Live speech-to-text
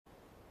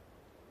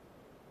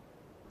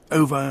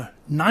Over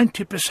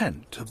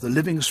 90% of the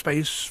living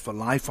space for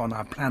life on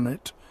our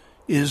planet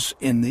is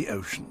in the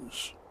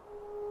oceans.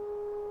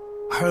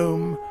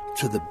 Home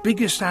to the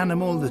biggest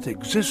animal that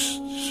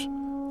exists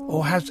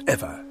or has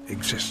ever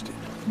existed.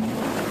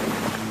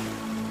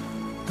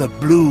 The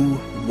blue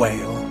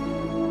whale.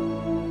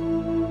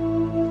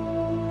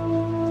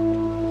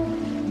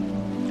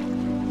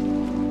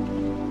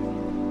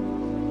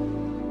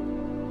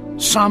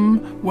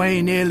 Some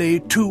weigh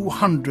nearly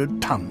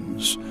 200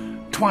 tons,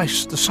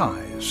 twice the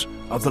size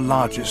of the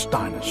largest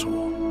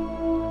dinosaur.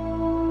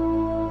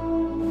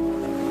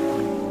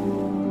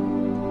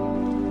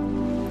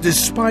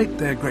 Despite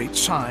their great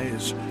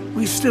size,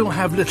 we still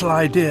have little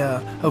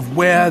idea of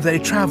where they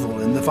travel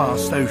in the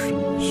vast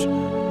oceans,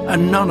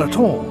 and none at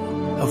all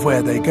of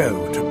where they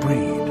go to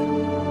breed.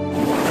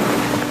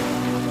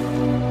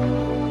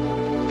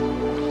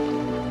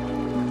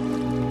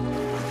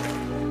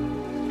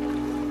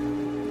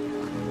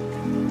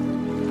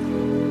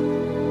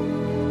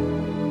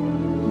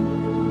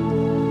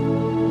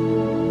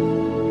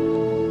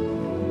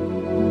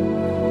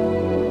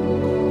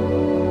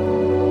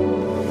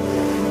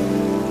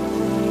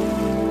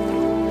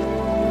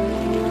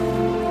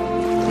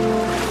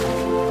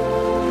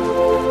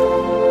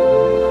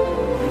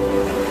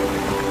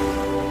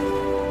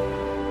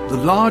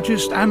 The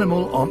largest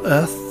animal on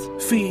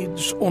Earth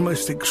feeds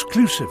almost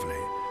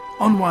exclusively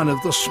on one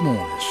of the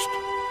smallest,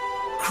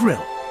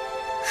 krill,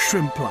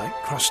 shrimp-like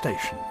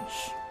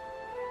crustaceans.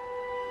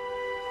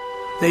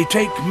 They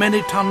take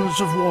many tons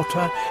of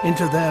water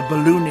into their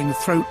ballooning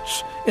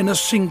throats in a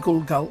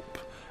single gulp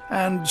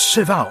and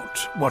sieve out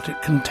what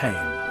it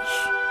contains.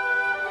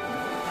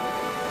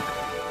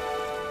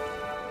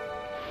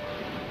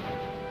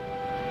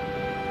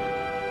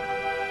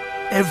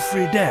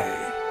 Every day,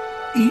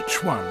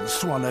 each one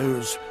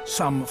swallows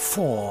some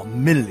 4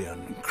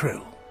 million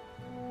krill.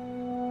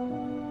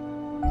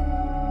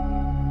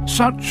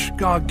 Such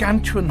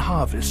gargantuan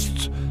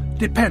harvests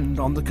depend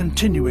on the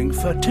continuing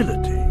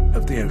fertility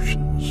of the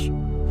oceans.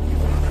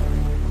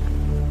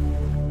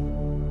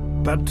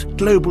 But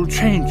global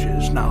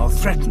changes now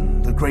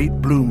threaten the great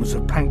blooms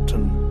of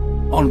plankton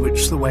on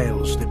which the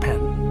whales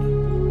depend.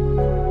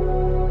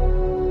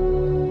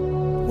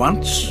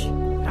 Once,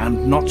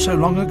 and not so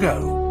long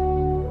ago,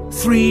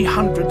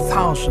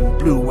 300,000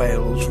 blue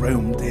whales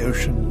roamed the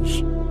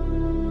oceans.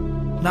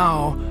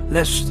 Now,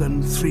 less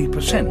than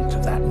 3%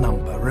 of that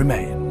number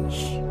remains.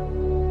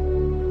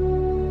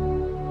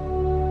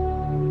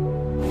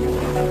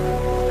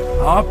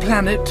 Our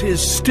planet is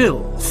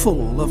still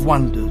full of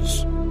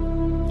wonders.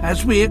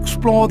 As we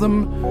explore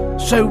them,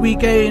 so we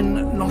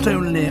gain not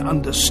only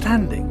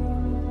understanding,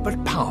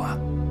 but power.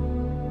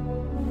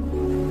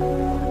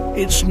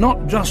 It's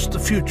not just the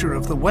future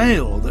of the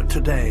whale that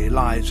today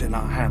lies in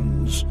our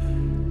hands.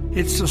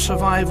 It's the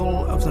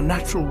survival of the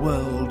natural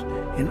world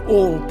in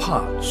all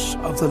parts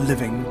of the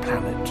living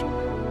planet.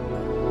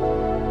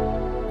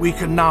 We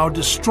can now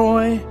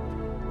destroy,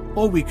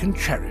 or we can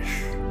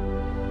cherish.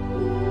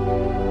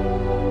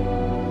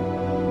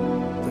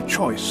 The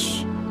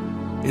choice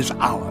is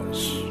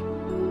ours.